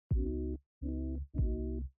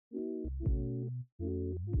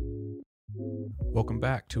Welcome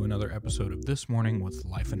back to another episode of This Morning with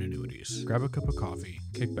Life and Annuities. Grab a cup of coffee,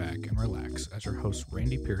 kick back, and relax as our hosts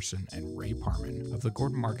Randy Pearson and Ray Parman of the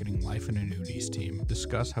Gordon Marketing Life and Annuities team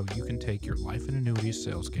discuss how you can take your life and annuities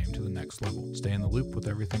sales game to the next level. Stay in the loop with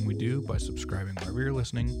everything we do by subscribing wherever you're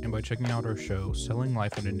listening and by checking out our show Selling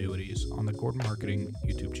Life and Annuities on the Gordon Marketing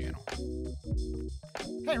YouTube channel.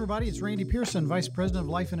 Hey everybody, it's Randy Pearson, Vice President of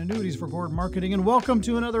Life and Annuities for Gordon Marketing, and welcome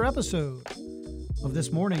to another episode of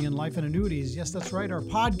This Morning in Life and Annuities. Yes, that's right. Our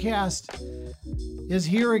podcast is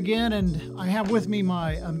here again, and I have with me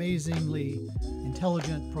my amazingly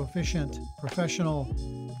intelligent, proficient,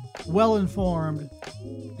 professional, well-informed,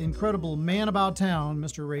 incredible man about town,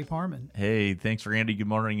 Mr. Ray Parman. Hey, thanks, Randy. Good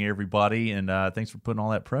morning, everybody, and thanks for putting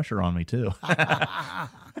all that pressure on me, too.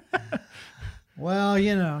 Well,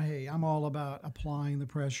 you know, hey, I'm all about applying the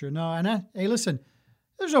pressure. No, and hey, listen,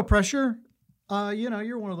 there's no pressure.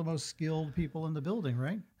 You're one of the most skilled people in the building,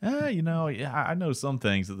 right? I know some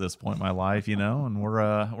things at this point in my life, and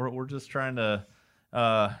we're just trying to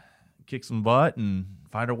kick some butt and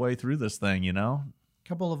find our way through this thing,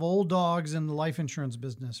 Couple of old dogs in the life insurance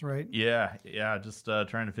business, right? Yeah, just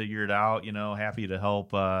trying to figure it out. Happy to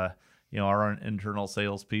help. Our internal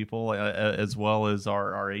salespeople as well as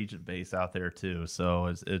our agent base out there too. So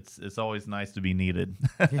it's always nice to be needed.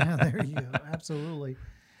 Yeah, there you go. Absolutely.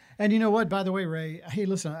 And you know what, by the way, Ray, hey,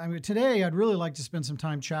 listen, today I'd really like to spend some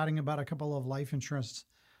time chatting about a couple of life insurance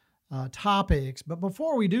topics. But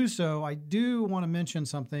before we do so, I do want to mention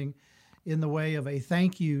something in the way of a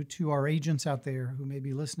thank you to our agents out there who may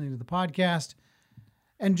be listening to the podcast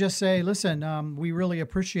and just say, listen, we really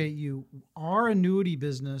appreciate you. Our annuity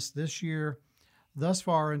business this year, thus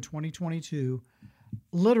far in 2022,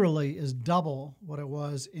 literally is double what it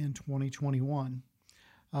was in 2021.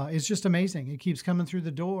 It's just amazing. It keeps coming through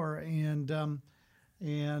the door, and I'm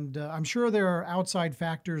sure there are outside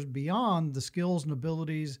factors beyond the skills and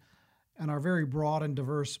abilities and our very broad and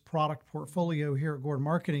diverse product portfolio here at Gordon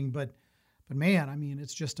Marketing. But man,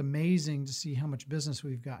 it's just amazing to see how much business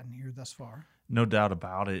we've gotten here thus far. No doubt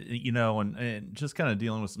about it. And just kind of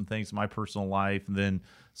dealing with some things in my personal life, and then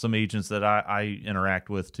some agents that I interact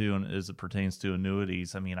with too, and as it pertains to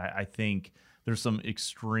annuities. I think there's some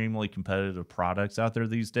extremely competitive products out there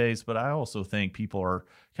these days, but I also think people are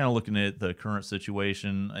kind of looking at the current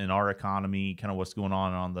situation in our economy, kind of what's going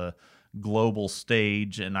on the global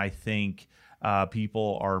stage, and I think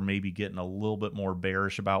people are maybe getting a little bit more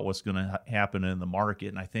bearish about what's going to happen in the market,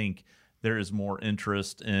 and I think there is more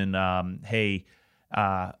interest in,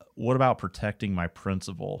 what about protecting my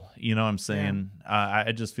principal? You know what I'm saying? Yeah.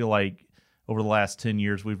 I just feel like over the last 10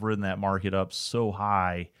 years, we've ridden that market up so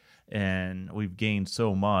high, and we've gained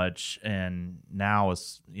so much, and now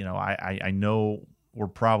it's, I know we're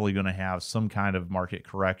probably going to have some kind of market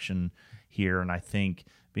correction here, and I think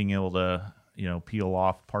being able to, peel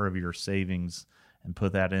off part of your savings and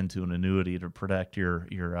put that into an annuity to protect your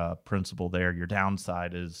principal there, your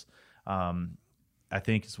downside is, I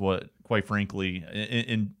think is what, quite frankly,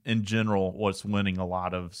 in general, what's winning a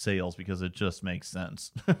lot of sales, because it just makes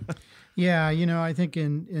sense. Yeah, I think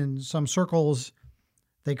in some circles,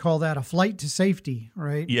 they call that a flight to safety,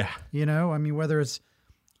 right? Yeah. Whether it's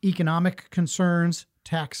economic concerns,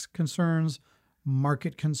 tax concerns,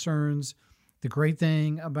 market concerns, the great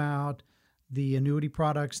thing about the annuity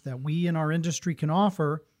products that we in our industry can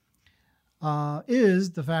offer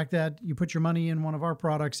is the fact that you put your money in one of our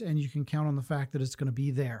products and you can count on the fact that it's going to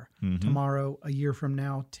be there tomorrow, a year from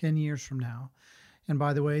now, 10 years from now. And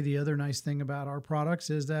by the way, the other nice thing about our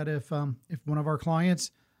products is that if one of our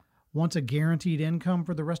clients wants a guaranteed income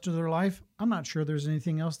for the rest of their life, I'm not sure there's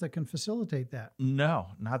anything else that can facilitate that. No,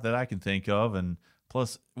 not that I can think of. And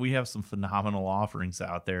plus, we have some phenomenal offerings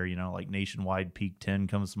out there, like Nationwide Peak 10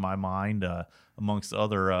 comes to my mind, amongst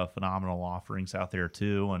other phenomenal offerings out there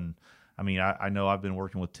too. And I know I've been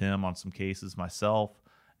working with Tim on some cases myself,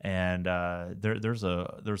 and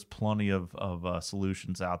there's plenty of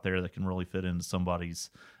solutions out there that can really fit into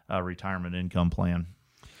somebody's retirement income plan.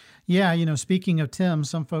 Yeah, speaking of Tim,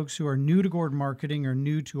 some folks who are new to Gordon Marketing or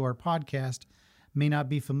new to our podcast may not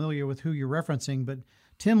be familiar with who you're referencing, but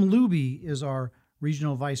Tim Luby is our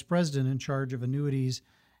Regional Vice President in charge of annuities.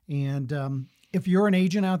 And if you're an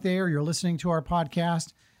agent out there, you're listening to our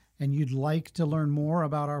podcast, and you'd like to learn more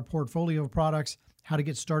about our portfolio of products, how to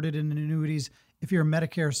get started in annuities, if you're a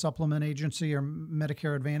Medicare supplement agency or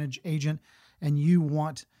Medicare Advantage agent, and you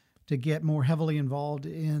want to get more heavily involved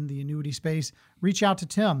in the annuity space, reach out to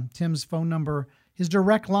Tim. Tim's phone number, his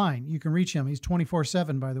direct line, you can reach him. He's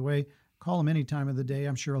 24/7, by the way. Call him any time of the day.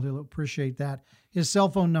 I'm sure he'll appreciate that. His cell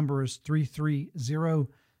phone number is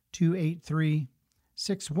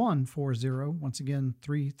 330-283-6140. Once again,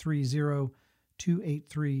 330-283-6140.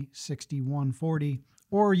 283-6140.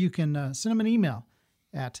 Or you can send them an email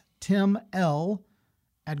at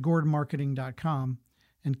timl@gordonmarketing.com,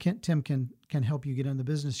 and Tim can help you get in the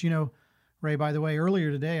business. Ray, by the way,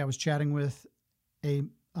 earlier today I was chatting with a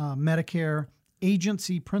Medicare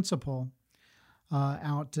agency principal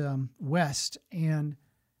out west, and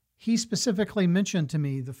he specifically mentioned to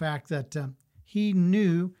me the fact that he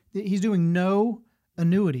knew that he's doing no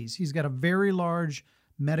annuities. He's got a very large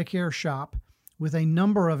Medicare shop with a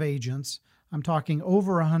number of agents. I'm talking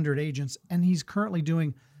over 100 agents, and he's currently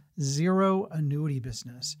doing zero annuity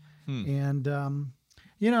business. And,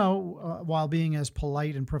 while being as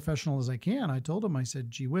polite and professional as I can, I told him, I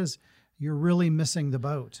said, gee whiz, you're really missing the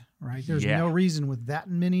boat, right? There's no reason with that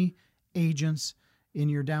many agents in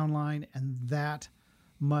your downline and that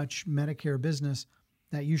much Medicare business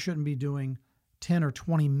that you shouldn't be doing 10 or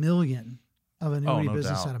 20 million of annuity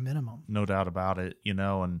business at a minimum. No doubt about it,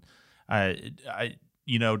 and I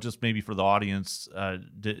just maybe for the audience,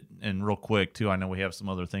 and real quick too, I know we have some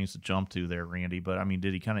other things to jump to there, Randy, but I mean,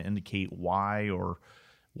 did he kind of indicate why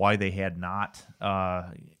they had not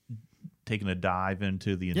taken a dive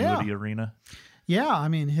into the annuity arena? Yeah. I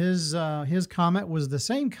mean, his comment was the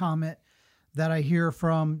same comment that I hear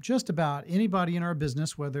from just about anybody in our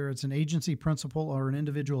business, whether it's an agency principal or an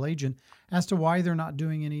individual agent, as to why they're not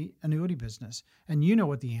doing any annuity business. And you know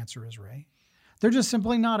what the answer is, Ray. They're just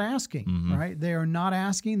simply not asking, right? They are not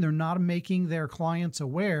asking. They're not making their clients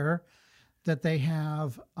aware that they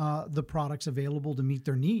have the products available to meet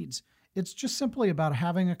their needs. It's just simply about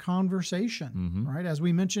having a conversation, right? As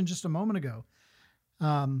we mentioned just a moment ago.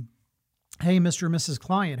 Hey, Mr. or Mrs.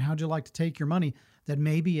 Client, how'd you like to take your money that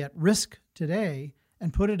may be at risk today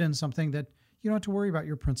and put it in something that you don't have to worry about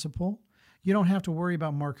your principal? You don't have to worry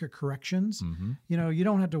about market corrections. You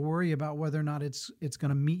don't have to worry about whether or not it's going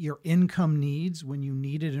to meet your income needs when you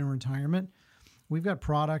need it in retirement. We've got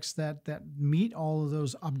products that meet all of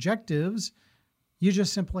those objectives. You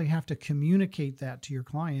just simply have to communicate that to your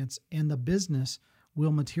clients, and the business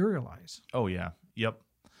will materialize. Oh, yeah. Yep.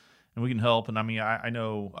 And we can help. And I mean, I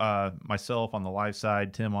know myself on the life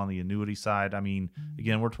side, Tim on the annuity side. I mean,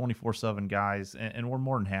 again, we're 24/7 guys, and we're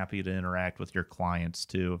more than happy to interact with your clients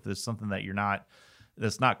too. If there's something that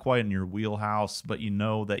that's not quite in your wheelhouse, but you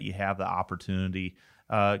know that you have the opportunity,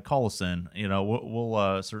 call us in.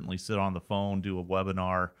 We'll certainly sit on the phone, do a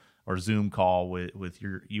webinar or Zoom call with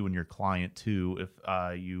you and your client too, if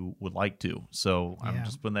you would like to. So I'm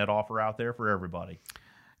just putting that offer out there for everybody.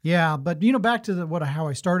 Yeah, but back to how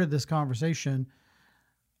I started this conversation,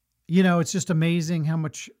 it's just amazing how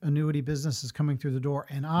much annuity business is coming through the door.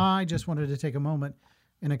 And I just wanted to take a moment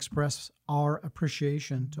and express our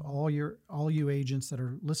appreciation to all you agents that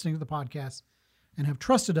are listening to the podcast and have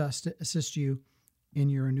trusted us to assist you in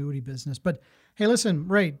your annuity business. But hey, listen,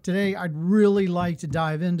 Ray, today I'd really like to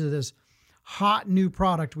dive into this hot new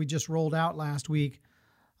product we just rolled out last week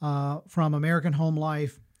from American Home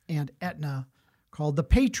Life and Aetna, called the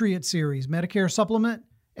Patriot Series, Medicare Supplement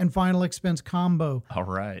and Final Expense Combo. All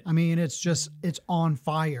right. I mean, it's on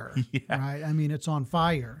fire, right? I mean, it's on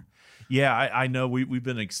fire. Yeah, I know we've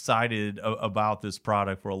been excited about this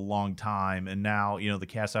product for a long time, and now, the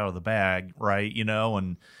cat's out of the bag, right?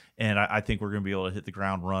 And I think we're going to be able to hit the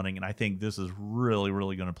ground running, and I think this is really,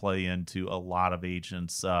 really going to play into a lot of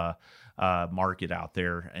agents' market out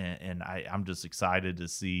there, and I'm just excited to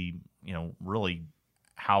see, really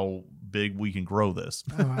how big we can grow this.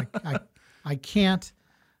 I can't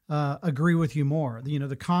agree with you more.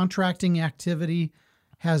 The contracting activity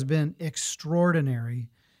has been extraordinary.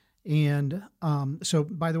 And so,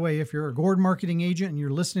 by the way, if you're a Gordon marketing agent and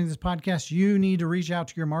you're listening to this podcast, you need to reach out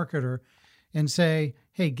to your marketer and say,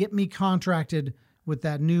 hey, get me contracted with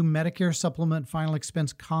that new Medicare Supplement Final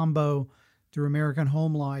Expense Combo through American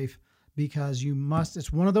Home Life, because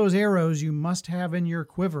it's one of those arrows you must have in your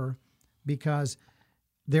quiver, because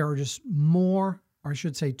there are just more, or I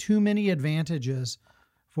should say too many advantages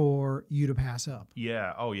for you to pass up.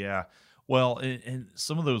 Yeah. Oh, yeah. Well, and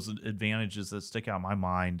some of those advantages that stick out in my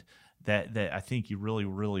mind that I think you really,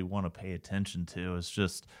 really want to pay attention to is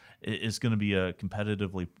just, it's going to be a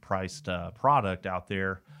competitively priced product out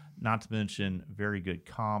there, not to mention very good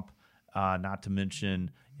comp, not to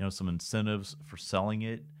mention, some incentives for selling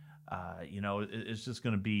it. It's just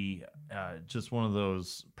going to be just one of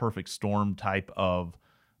those perfect storm type of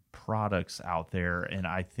products out there. And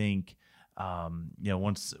I think,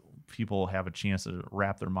 once people have a chance to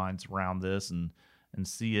wrap their minds around this and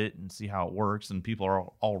see it and see how it works, and people are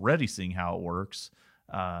already seeing how it works,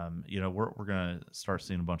 we're going to start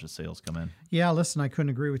seeing a bunch of sales come in. Yeah, listen, I couldn't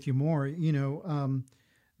agree with you more.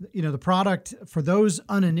 The product, for those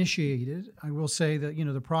uninitiated, I will say that,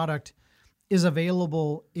 the product is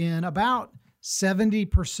available in about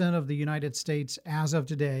 70% of the United States as of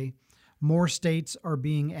today. More states are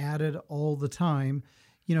being added all the time.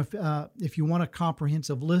 If you want a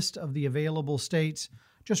comprehensive list of the available states,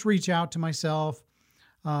 just reach out to myself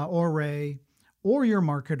or Ray or your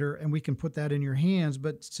marketer, and we can put that in your hands.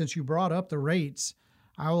 But since you brought up the rates,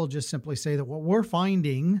 I will just simply say that what we're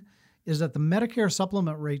finding is that the Medicare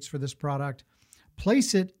supplement rates for this product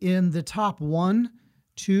place it in the top 1,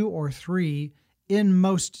 2, or 3 in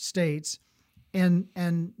most states.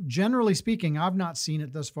 And generally speaking, I've not seen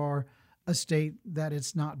it thus far, a state that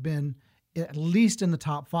it's not been at least in the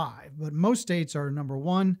top 5. But most states are number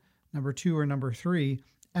 1, number 2, or number 3.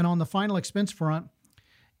 And on the final expense front,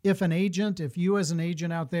 if you as an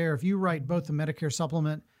agent out there, if you write both the Medicare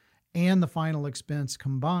supplement and the final expense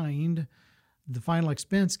combined, the final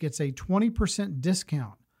expense gets a 20%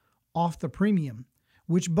 discount off the premium,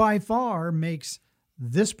 which by far makes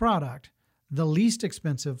this product the least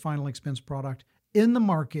expensive final expense product in the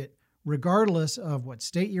market, regardless of what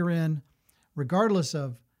state you're in, regardless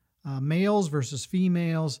of males versus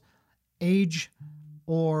females, age,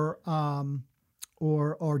 or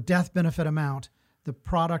death benefit amount. The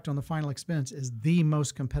product on the final expense is the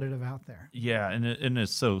most competitive out there. Yeah, and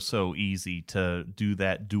it's so easy to do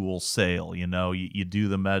that dual sale. You do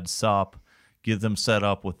the Medsupp, get them set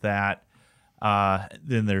up with that.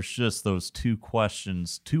 Then there's just those two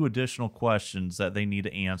additional questions that they need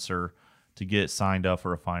to answer to get signed up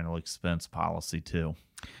for a final expense policy too.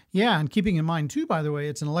 Yeah, and keeping in mind too, by the way,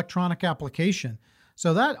 it's an electronic application.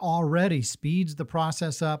 So that already speeds the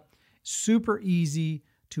process up. Super easy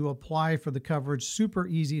to apply for the coverage, super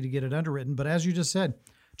easy to get it underwritten. But as you just said,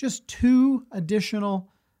 just 2 additional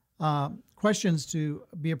questions to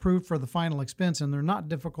be approved for the final expense, and they're not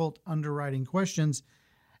difficult underwriting questions.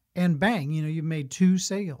 And bang, you've made 2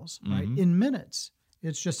 sales, right? In minutes.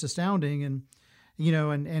 It's just astounding. And,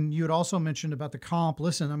 and you had also mentioned about the comp.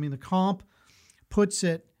 Listen, the comp puts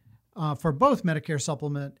it for both Medicare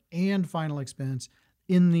supplement and final expense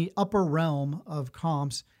in the upper realm of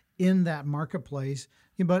comps in that marketplace.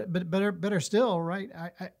 But better still, right?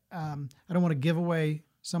 I don't want to give away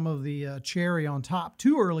some of the cherry on top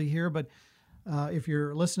too early here, but if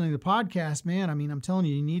you're listening to the podcast, man, I'm telling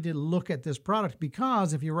you, you need to look at this product,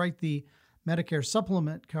 because if you write the Medicare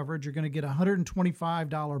supplement coverage, you're going to get a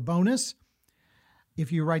 $125 bonus.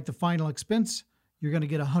 If you write the final expense, you're going to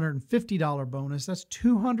get a $150 bonus. That's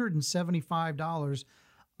 $275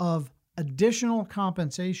 of additional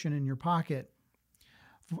compensation in your pocket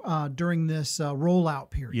during this rollout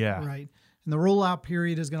period. Yeah. Right. And the rollout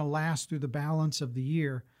period is going to last through the balance of the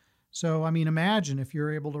year. So, imagine if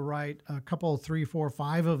you're able to write a couple, 3, 4,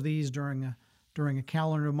 5 of these during a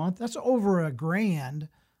calendar month. That's over $1,000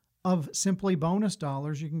 of simply bonus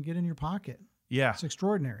dollars you can get in your pocket. Yeah. It's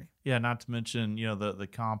extraordinary. Yeah, not to mention, the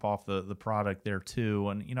comp off the product there too.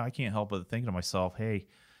 And, I can't help but thinking to myself, hey,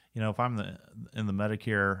 if I'm in the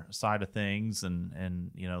Medicare side of things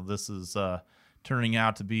and this is turning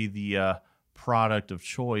out to be the product of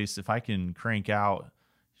choice, if I can crank out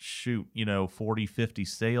 40, 50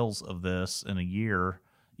 sales of this in a year,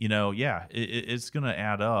 it's going to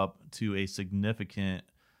add up to a significant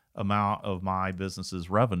amount of my business's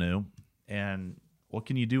revenue. And what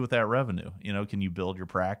can you do with that revenue? Can you build your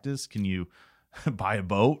practice? Can you buy a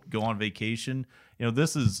boat, go on vacation?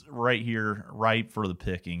 This is right here, ripe for the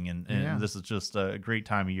picking. And this is just a great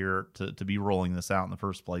time of year to be rolling this out in the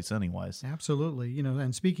first place anyways. Absolutely.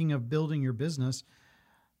 And speaking of building your business,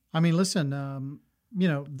 listen,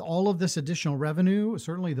 all of this additional revenue,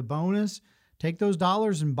 certainly the bonus, take those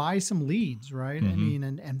dollars and buy some leads, right?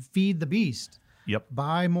 And feed the beast. Yep.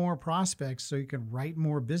 Buy more prospects so you can write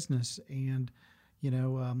more business and,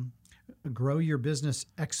 grow your business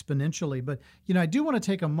exponentially. But, I do want to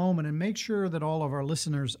take a moment and make sure that all of our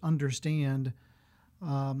listeners understand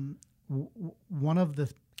one of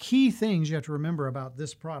the key things you have to remember about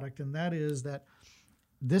this product, and that is that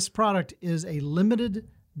this product is a limited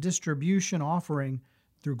distribution offering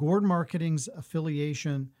through Gordon Marketing's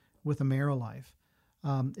affiliation with AmeriLife.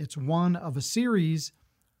 It's one of a series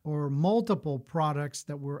or multiple products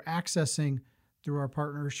that we're accessing through our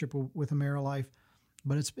partnership with AmeriLife.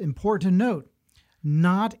 But it's important to note,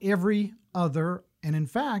 not every other, and in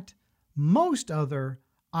fact, most other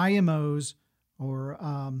IMOs or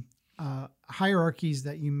hierarchies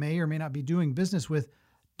that you may or may not be doing business with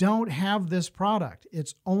don't have this product.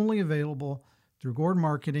 It's only available through Gordon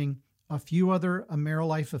Marketing, a few other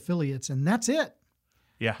AmeriLife affiliates, and that's it.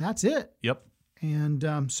 Yeah. That's it. Yep. And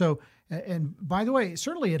and by the way,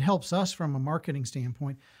 certainly it helps us from a marketing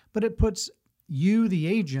standpoint, but it puts you, the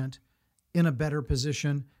agent, in a better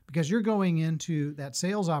position because you're going into that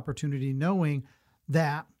sales opportunity knowing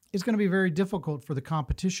that it's going to be very difficult for the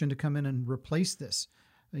competition to come in and replace this.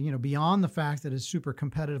 Beyond the fact that it's super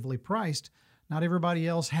competitively priced, not everybody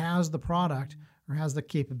else has the product or has the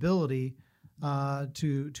capability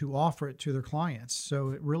to offer it to their clients.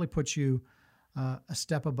 So it really puts you a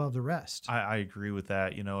step above the rest. I agree with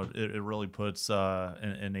that. It really puts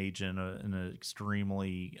an agent in an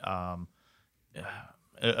extremely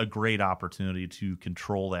a great opportunity to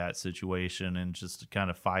control that situation and just to kind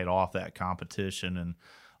of fight off that competition. And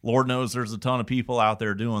Lord knows there's a ton of people out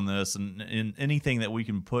there doing this, and anything that we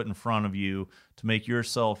can put in front of you to make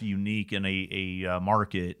yourself unique in a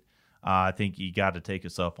market, I think you got to take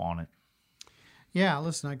us up on it. Yeah,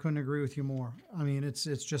 listen, I couldn't agree with you more. I mean, it's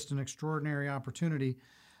just an extraordinary opportunity.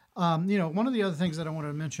 One of the other things that I wanted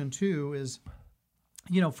to mention too is,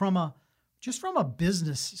 from a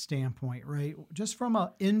business standpoint, right? Just from an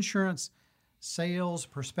insurance sales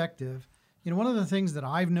perspective, one of the things that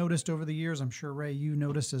I've noticed over the years, I'm sure, Ray, you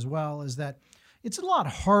noticed as well, is that it's a lot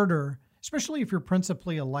harder, especially if you're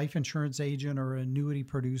principally a life insurance agent or an annuity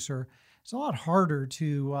producer. It's a lot harder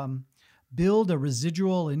to build a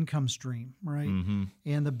residual income stream, right? Mm-hmm.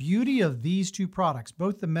 And the beauty of these two products,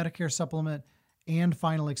 both the Medicare supplement and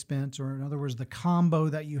final expense, or in other words, the combo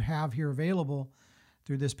that you have here available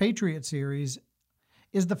through this Patriot series,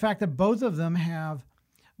 is the fact that both of them have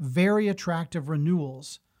very attractive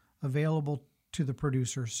renewals available to the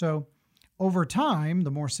producer. So over time,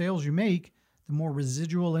 the more sales you make, the more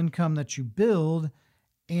residual income that you build.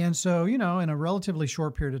 And so, in a relatively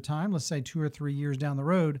short period of time, let's say 2 or 3 years down the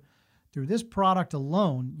road, through this product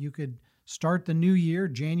alone, you could start the new year,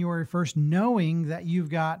 January 1st, knowing that you've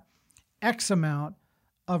got X amount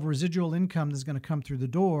of residual income that's going to come through the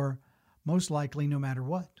door, most likely no matter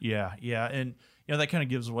what. Yeah. And, that kind of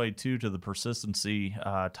gives way, too, to the persistency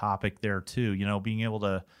topic there, too. Being able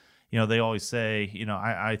to, they always say,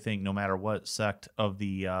 I think no matter what sect of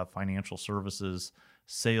the financial services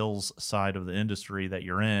sales side of the industry that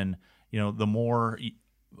you're in, the more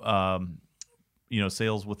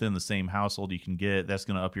sales within the same household you can get, that's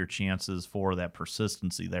going to up your chances for that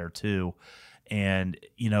persistency there too. And,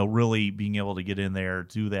 really being able to get in there,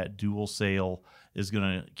 do that dual sale is going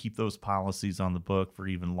to keep those policies on the book for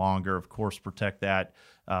even longer. Of course, protect that,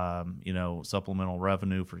 supplemental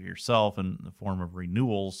revenue for yourself in the form of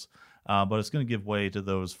renewals. But it's going to give way to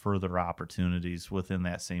those further opportunities within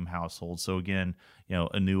that same household. So again,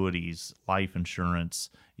 annuities, life insurance,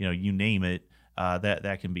 you name it,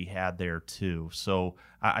 that can be had there too. So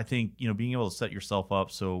I think, being able to set yourself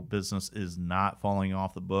up so business is not falling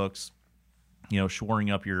off the books,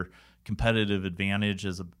 shoring up your competitive advantage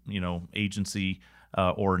as a, agency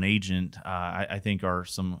or an agent, I think are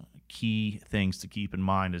some key things to keep in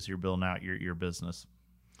mind as you're building out your business.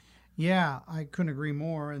 Yeah, I couldn't agree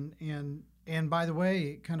more. And by the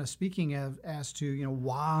way, kind of speaking as to,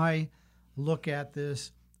 why look at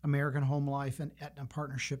this American Home Life and Aetna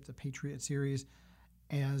partnership, the Patriot series,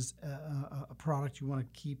 as a product you want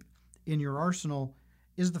to keep in your arsenal,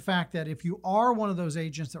 is the fact that if you are one of those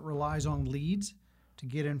agents that relies on leads to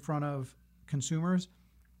get in front of consumers,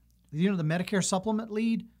 the Medicare supplement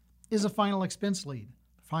lead is a final expense lead.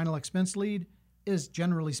 The final expense lead is,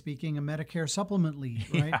 generally speaking, a Medicare supplement lead,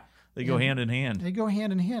 right? Yeah, they go hand in hand. They go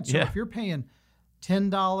hand in hand. So if you're paying $10,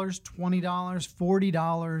 $20,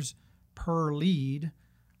 $40 per lead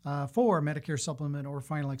for Medicare supplement or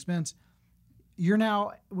final expense, you're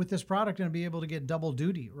now, with this product, going to be able to get double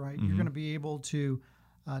duty, right? Mm-hmm. You're going to be able to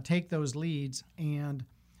take those leads and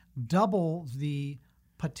double the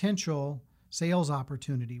potential sales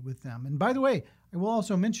opportunity with them. And by the way, I will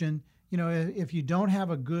also mention, if you don't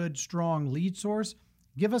have a good, strong lead source,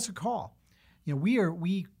 give us a call. We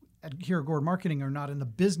here at Gord Marketing are not in the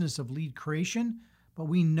business of lead creation, but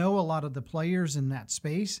we know a lot of the players in that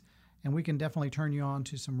space, and we can definitely turn you on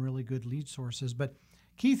to some really good lead sources. But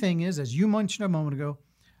key thing is, as you mentioned a moment ago,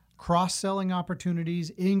 cross-selling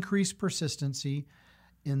opportunities, increase persistency.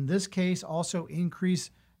 In this case, also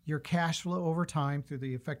increase your cash flow over time through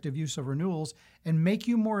the effective use of renewals and make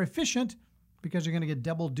you more efficient because you're going to get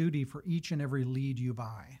double duty for each and every lead you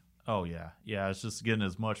buy. Oh, yeah. Yeah, it's just getting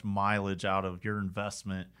as much mileage out of your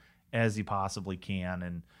investment as you possibly can.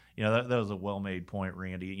 And, that was a well-made point,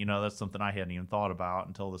 Randy. That's something I hadn't even thought about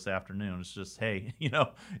until this afternoon. It's just, hey,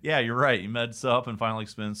 yeah, you're right. Medsupp and final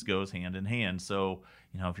expense goes hand in hand. So,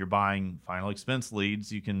 if you're buying final expense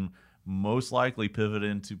leads, you can most likely pivot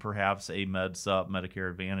into perhaps a Medsupp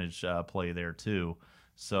Medicare Advantage play there too.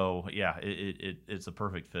 So, yeah, it's a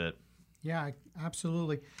perfect fit. Yeah,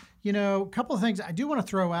 absolutely. A couple of things I do want to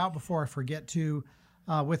throw out before I forget to,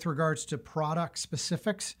 with regards to product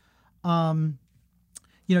specifics.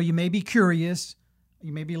 You may be curious.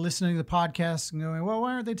 You may be listening to the podcast and going, well,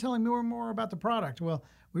 why aren't they telling me more about the product? Well,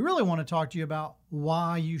 we really want to talk to you about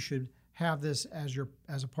why you should have this as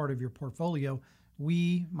a part of your portfolio.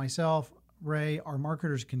 We, myself, Ray, our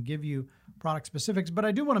marketers can give you product specifics, but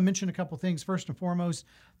I do want to mention a couple things. First and foremost,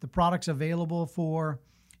 the product's available for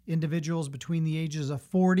individuals between the ages of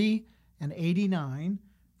 40 and 89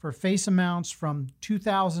 for face amounts from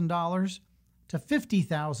 $2,000 to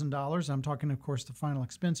 $50,000. I'm talking, of course, the final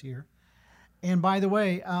expense here. And by the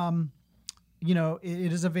way,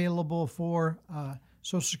 it is available for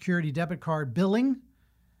Social Security debit card billing,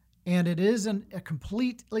 and it is a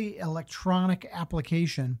completely electronic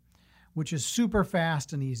application, which is super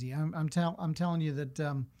fast and easy. I'm telling you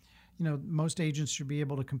that most agents should be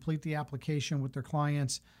able to complete the application with their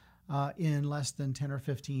clients in less than 10 or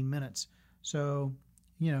 15 minutes. So,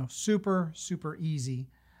 super, super easy.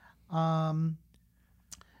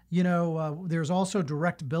 There's also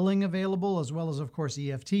direct billing available, as well as, of course,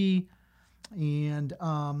 EFT. And,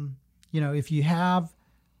 if you have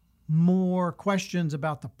more questions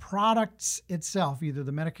about the products itself, either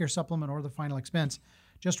the Medicare supplement or the final expense,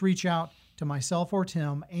 just reach out to myself or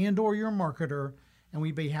Tim or your marketer, and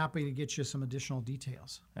we'd be happy to get you some additional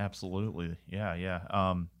details. Absolutely. Yeah.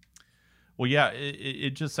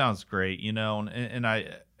 It just sounds great, and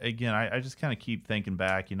I just kind of keep thinking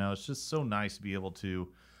back, it's just so nice to be able to,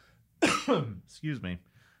 excuse me,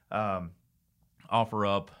 offer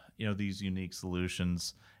up, these unique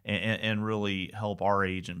solutions and really help our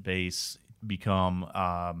agent base become,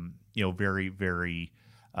 very, very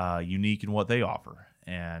unique in what they offer.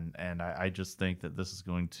 And I just think that this is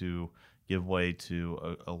going to give way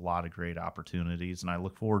to a lot of great opportunities. And I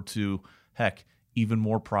look forward to, even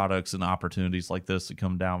more products and opportunities like this that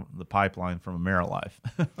come down the pipeline from AmeriLife.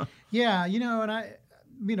 Yeah, and I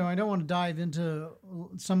don't want to dive into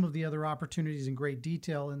some of the other opportunities in great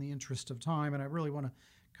detail in the interest of time, and I really want to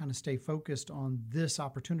kind of stay focused on this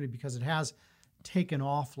opportunity because it has taken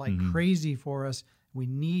off like crazy for us. We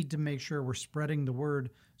need to make sure we're spreading the word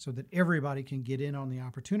so that everybody can get in on the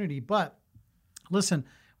opportunity. But listen,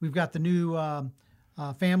 we've got the new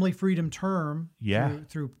family freedom term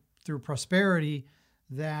through Prosperity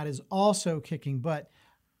that is also kicking butt.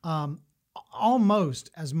 Almost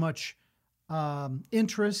as much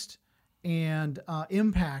interest and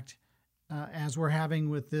impact as we're having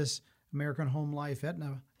with this American Home Life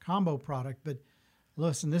Aetna combo product. But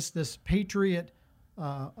listen, this Patriot,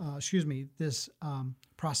 this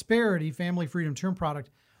Prosperity Family Freedom Term product,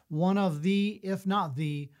 one of the, if not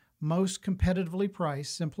the most competitively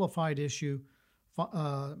priced, simplified issue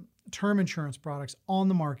term insurance products on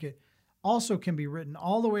the market, also can be written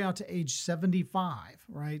all the way out to age 75,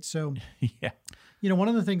 right? So, one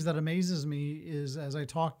of the things that amazes me is as I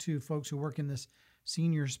talk to folks who work in this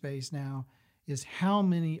senior space now, is how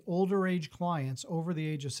many older age clients over the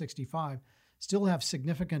age of 65 still have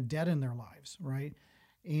significant debt in their lives, right?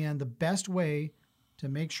 And the best way to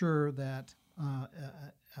make sure that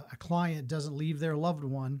a client doesn't leave their loved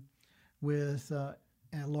one with a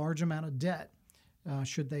large amount of debt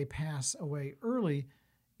should they pass away early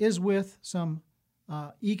is with some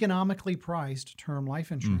economically priced term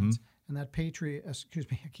life insurance. And that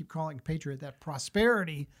that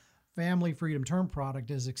Prosperity Family Freedom Term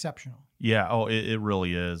product is exceptional. Yeah. Oh, it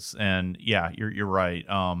really is. And yeah, you're right.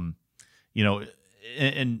 You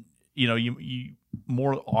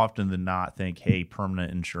more often than not think, hey,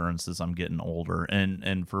 permanent insurance as I'm getting older.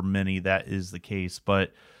 And for many that is the case,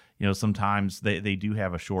 but sometimes they do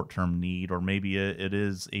have a short-term need, or maybe it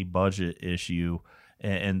is a budget issue,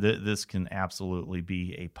 and this can absolutely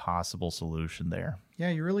be a possible solution there. Yeah,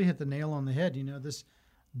 you really hit the nail on the head.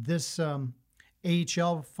 This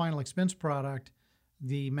AHL final expense product,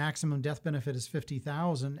 the maximum death benefit is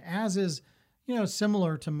 $50,000, as is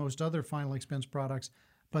similar to most other final expense products.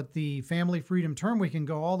 But the family freedom term, we can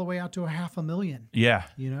go all the way out to $500,000. Yeah.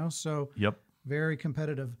 So yep, very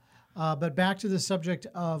competitive. But back to the subject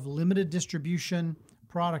of limited distribution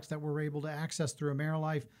products that we're able to access through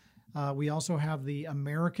AmeriLife. We also have the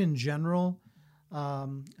American General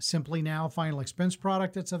Simply Now final expense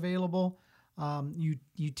product that's available.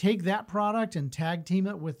 You take that product and tag team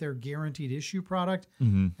it with their guaranteed issue product,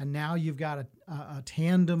 and now you've got a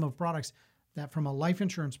tandem of products that from a life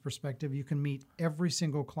insurance perspective, you can meet every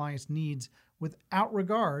single client's needs without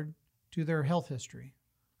regard to their health history.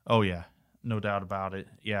 Oh, yeah. No doubt about it.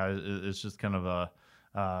 Yeah, it's just kind of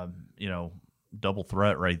a, double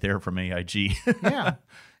threat right there from AIG. Yeah.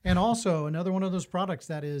 And also another one of those products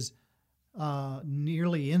that is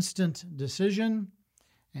nearly instant decision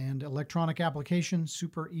and electronic application,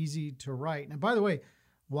 super easy to write. And by the way,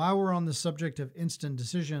 while we're on the subject of instant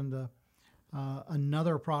decision,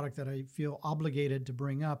 another product that I feel obligated to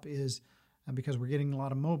bring up is, because we're getting a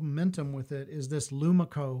lot of momentum with it, is this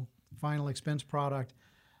Lumico final expense product.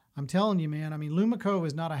 I'm telling you, man, I mean, Lumico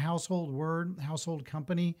is not a household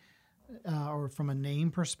company, or from a name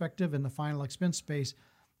perspective in the final expense space.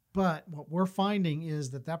 But what we're finding is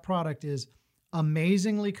that product is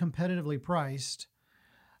amazingly competitively priced,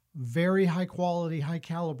 very high quality, high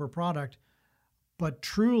caliber product, but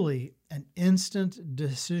truly an instant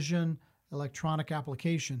decision electronic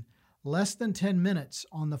application. Less than 10 minutes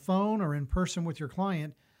on the phone or in person with your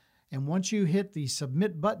client. And once you hit the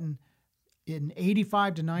submit button, in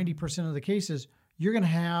 85 to 90% of the cases, you're going to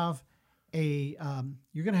have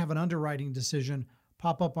an underwriting decision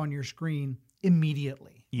pop up on your screen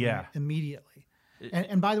immediately. Yeah. Right? Immediately.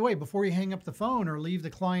 And by the way, before you hang up the phone or leave the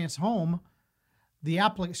client's home, the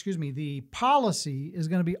policy is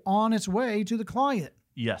going to be on its way to the client.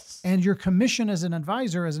 Yes. And your commission as an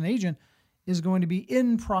advisor, as an agent, is going to be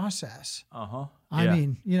in process. I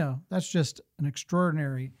mean, that's just an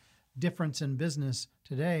extraordinary difference in business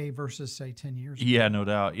today versus, say, 10 years ago. Yeah, no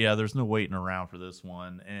doubt. Yeah, there's no waiting around for this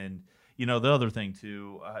one. And, the other thing,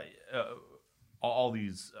 too, all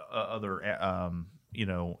these other,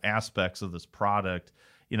 aspects of this product,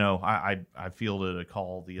 I fielded a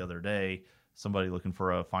call the other day, somebody looking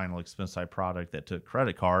for a final expense type product that took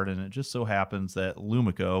credit card, and it just so happens that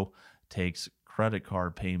Lumico takes credit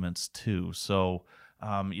card payments too. So,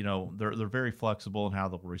 they're very flexible in how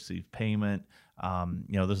they'll receive payment.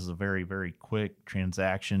 This is a very, very quick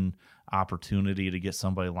transaction opportunity to get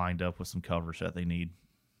somebody lined up with some coverage that they need.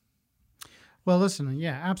 Well, listen,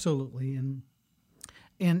 yeah, absolutely. And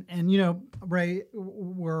Ray,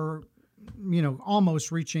 we're,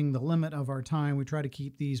 almost reaching the limit of our time. We try to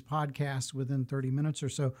keep these podcasts within 30 minutes or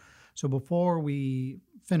so. So before we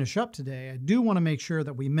finish up today, I do want to make sure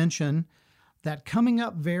that we mention that coming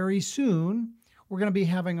up very soon, we're going to be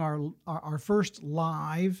having our first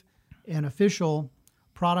live and official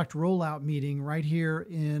product rollout meeting right here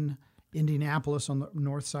in Indianapolis on the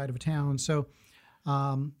north side of town. So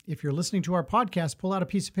if you're listening to our podcast, pull out a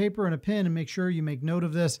piece of paper and a pen and make sure you make note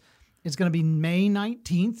of this. It's going to be May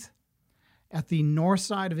 19th at the north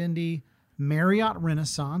side of Indy Marriott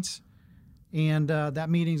Renaissance. And that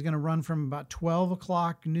meeting is going to run from about 12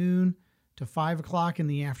 o'clock noon to 5 o'clock in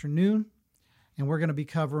the afternoon. And we're going to be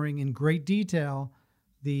covering in great detail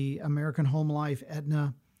the American Home Life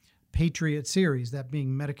Aetna Patriot Series, that being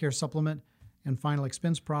Medicare Supplement and Final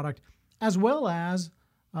Expense product, as well as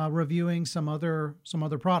reviewing some other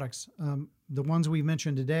products. The ones we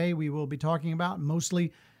mentioned today, we will be talking about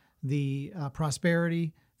mostly the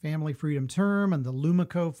Prosperity Family Freedom Term and the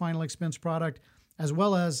Lumico Final Expense product, as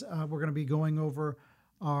well as we're going to be going over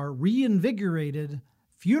our reinvigorated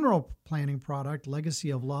funeral planning product, Legacy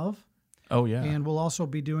of Love. Oh, yeah. And we'll also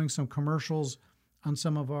be doing some commercials on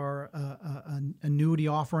some of our annuity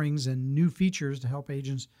offerings and new features to help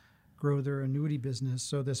agents grow their annuity business.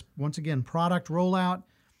 So this, once again, product rollout,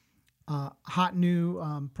 hot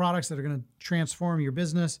new products that are going to transform your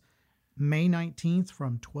business, May 19th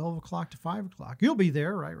from 12 o'clock to 5 o'clock. You'll be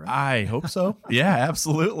there, right? I hope so. Yeah,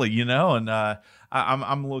 absolutely. And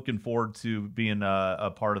I'm looking forward to being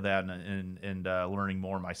a part of that and learning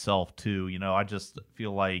more myself too. I just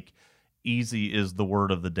feel like easy is the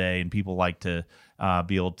word of the day, and people like to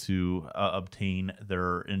be able to obtain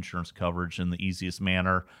their insurance coverage in the easiest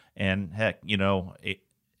manner. And heck,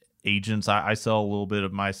 agents, I sell a little bit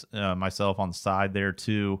of myself on the side there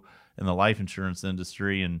too in the life insurance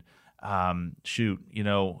industry. And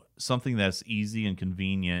something that's easy and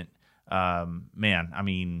convenient, man, I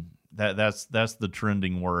mean, that's the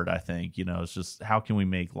trending word, I think. It's just, how can we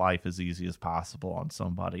make life as easy as possible on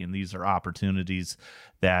somebody? And these are opportunities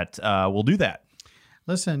that will do that.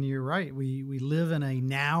 Listen, you're right. We live in a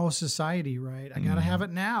now society, right? I got to have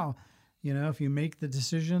it now. If you make the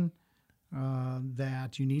decision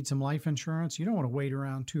that you need some life insurance, you don't want to wait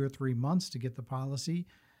around 2 or 3 months to get the policy.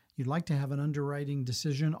 You'd like to have an underwriting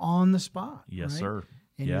decision on the spot. Yes, right? sir.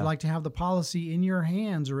 And you'd like to have the policy in your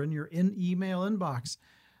hands or in your email inbox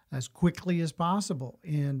as quickly as possible.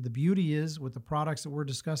 And the beauty is, with the products that we're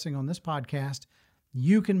discussing on this podcast,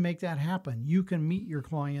 you can make that happen. You can meet your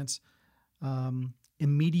clients'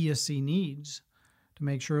 immediacy needs to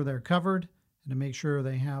make sure they're covered and to make sure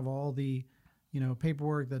they have all the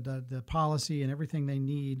paperwork, the policy, and everything they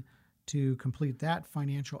need to complete that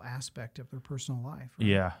financial aspect of their personal life.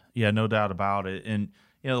 Right? Yeah, no doubt about it. And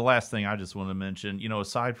the last thing I just want to mention,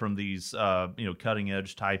 aside from these cutting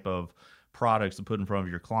edge type of products to put in front of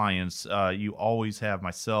your clients, you always have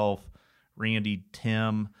myself, Randy,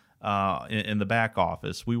 Tim in the back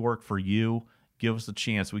office. We work for you. give us a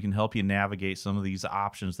chance. We can help you navigate some of these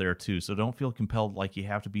options there too. So don't feel compelled like you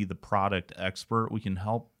have to be the product expert. We can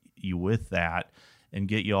help you with that and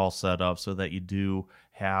get you all set up so that you do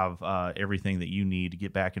have everything that you need to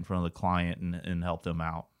get back in front of the client and help them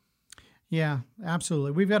out. Yeah,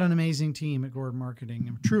 absolutely. We've got an amazing team at Gordon Marketing,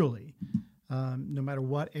 and truly, no matter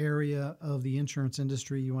what area of the insurance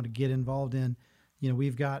industry you want to get involved in,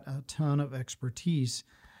 we've got a ton of expertise.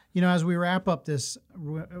 As we wrap up this,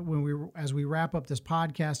 as we wrap up this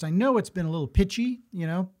podcast, I know it's been a little pitchy.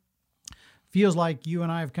 Feels like you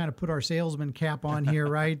and I have kind of put our salesman cap on here,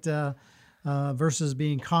 right? Versus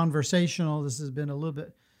being conversational. This has been a little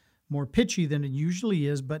bit more pitchy than it usually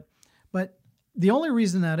is, but the only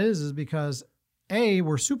reason that is because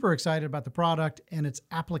we're super excited about the product and its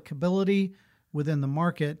applicability within the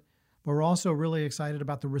market, but we're also really excited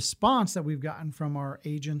about the response that we've gotten from our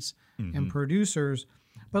agents and producers.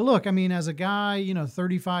 But look, as a guy,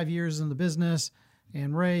 35 years in the business,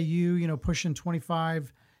 and Ray, you pushing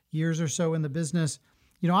 25 years or so in the business,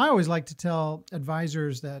 I always like to tell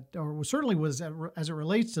advisors that, or certainly as it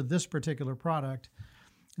relates to this particular product,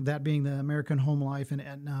 that being the American Home Life and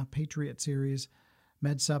Aetna Patriot Series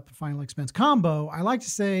Medsupp Final Expense Combo, I like to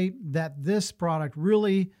say that this product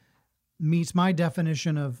really meets my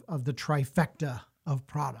definition of the trifecta of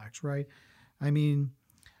products, right?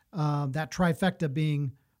 That trifecta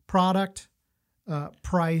being product,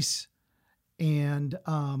 price, and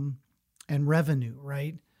revenue,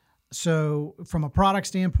 right? So from a product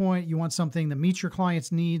standpoint, you want something that meets your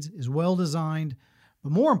client's needs, is well designed,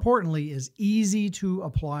 but more importantly, is easy to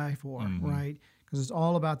apply for, right? Because it's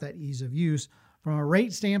all about that ease of use. From a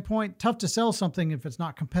rate standpoint, tough to sell something if it's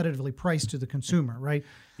not competitively priced to the consumer, right?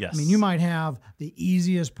 Yes. You might have the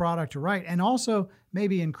easiest product to write and also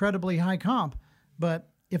maybe incredibly high comp, but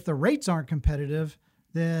if the rates aren't competitive,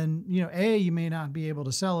 then, A, you may not be able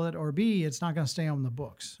to sell it, or B, it's not going to stay on the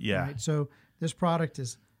books. Yeah. Right? So this product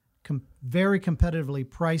is very competitively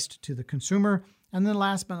priced to the consumer. And then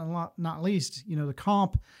last but not least, the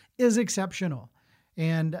comp is exceptional.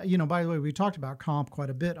 And, by the way, we talked about comp quite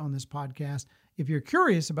a bit on this podcast. If you're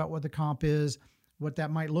curious about what the comp is, what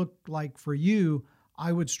that might look like for you,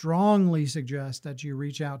 I would strongly suggest that you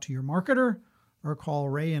reach out to your marketer or call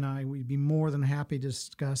Ray and I. We'd be more than happy to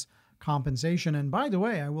discuss compensation. And by the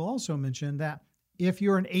way, I will also mention that if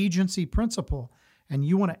you're an agency principal and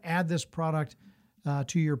you want to add this product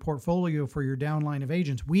to your portfolio for your downline of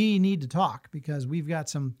agents, we need to talk, because we've got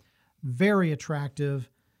some very attractive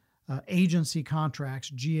agency contracts,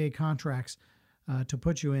 GA contracts, to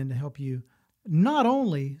put you in to help you not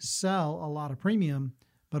only sell a lot of premium,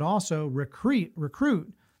 but also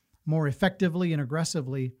recruit more effectively and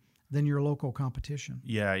aggressively than your local competition.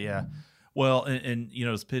 Yeah. Well, and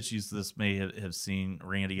as pitchy as this may have seen,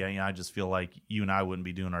 Randy, I just feel like you and I wouldn't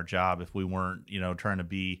be doing our job if we weren't, trying to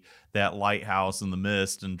be that lighthouse in the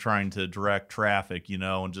mist and trying to direct traffic,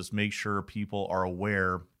 and just make sure people are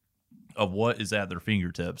aware of what is at their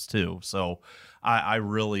fingertips too. So I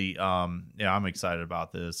really, I'm excited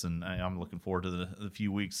about this, and I'm looking forward to the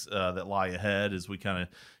few weeks that lie ahead as we kind of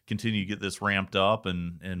continue to get this ramped up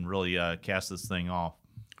and really cast this thing off.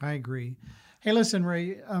 I agree. Hey, listen,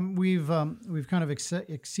 Ray, we've kind of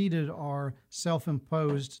exceeded our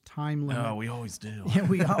self-imposed time limit. Oh, we always do. Yeah,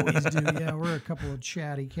 we always do. Yeah, we're a couple of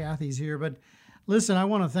chatty Cathys here. But listen, I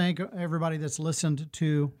want to thank everybody that's listened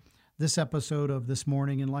to this episode of This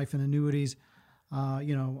Morning in Life and Annuities.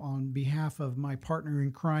 On behalf of my partner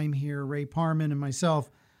in crime here, Ray Parman, and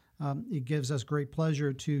myself, it gives us great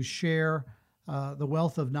pleasure to share the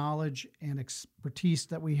wealth of knowledge and expertise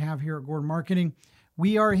that we have here at Gordon Marketing.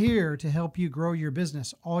 We are here to help you grow your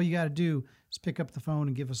business. All you got to do is pick up the phone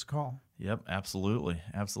and give us a call. Yep, absolutely.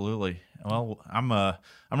 Well,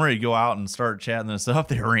 I'm ready to go out and start chatting this up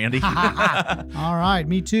there, Randy. All right,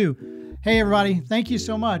 me too. Hey, everybody, thank you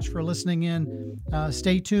so much for listening in.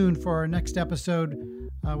 Stay tuned for our next episode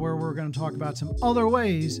where we're going to talk about some other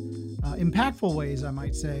ways, impactful ways, I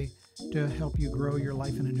might say, to help you grow your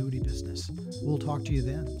life and annuity business. We'll talk to you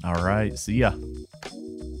then. All right, see ya.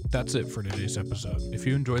 That's it for today's episode. If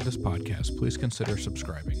you enjoyed this podcast, please consider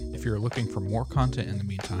subscribing. If you're looking for more content in the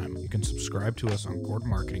meantime, you can subscribe to us on Gordon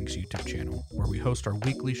Marketing's YouTube channel, where we host our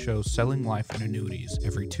weekly show Selling Life and Annuities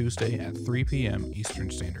every Tuesday at 3 p.m.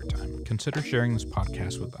 Eastern Standard Time. Consider sharing this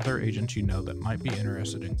podcast with other agents you know that might be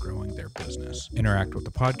interested in growing their business. Interact with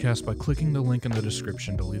the podcast by clicking the link in the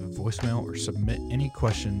description to leave a voicemail or submit any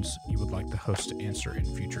questions you would like the host to answer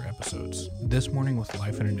in future episodes. This Morning with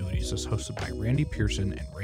Life and Annuities is hosted by Randy Pearson and Ray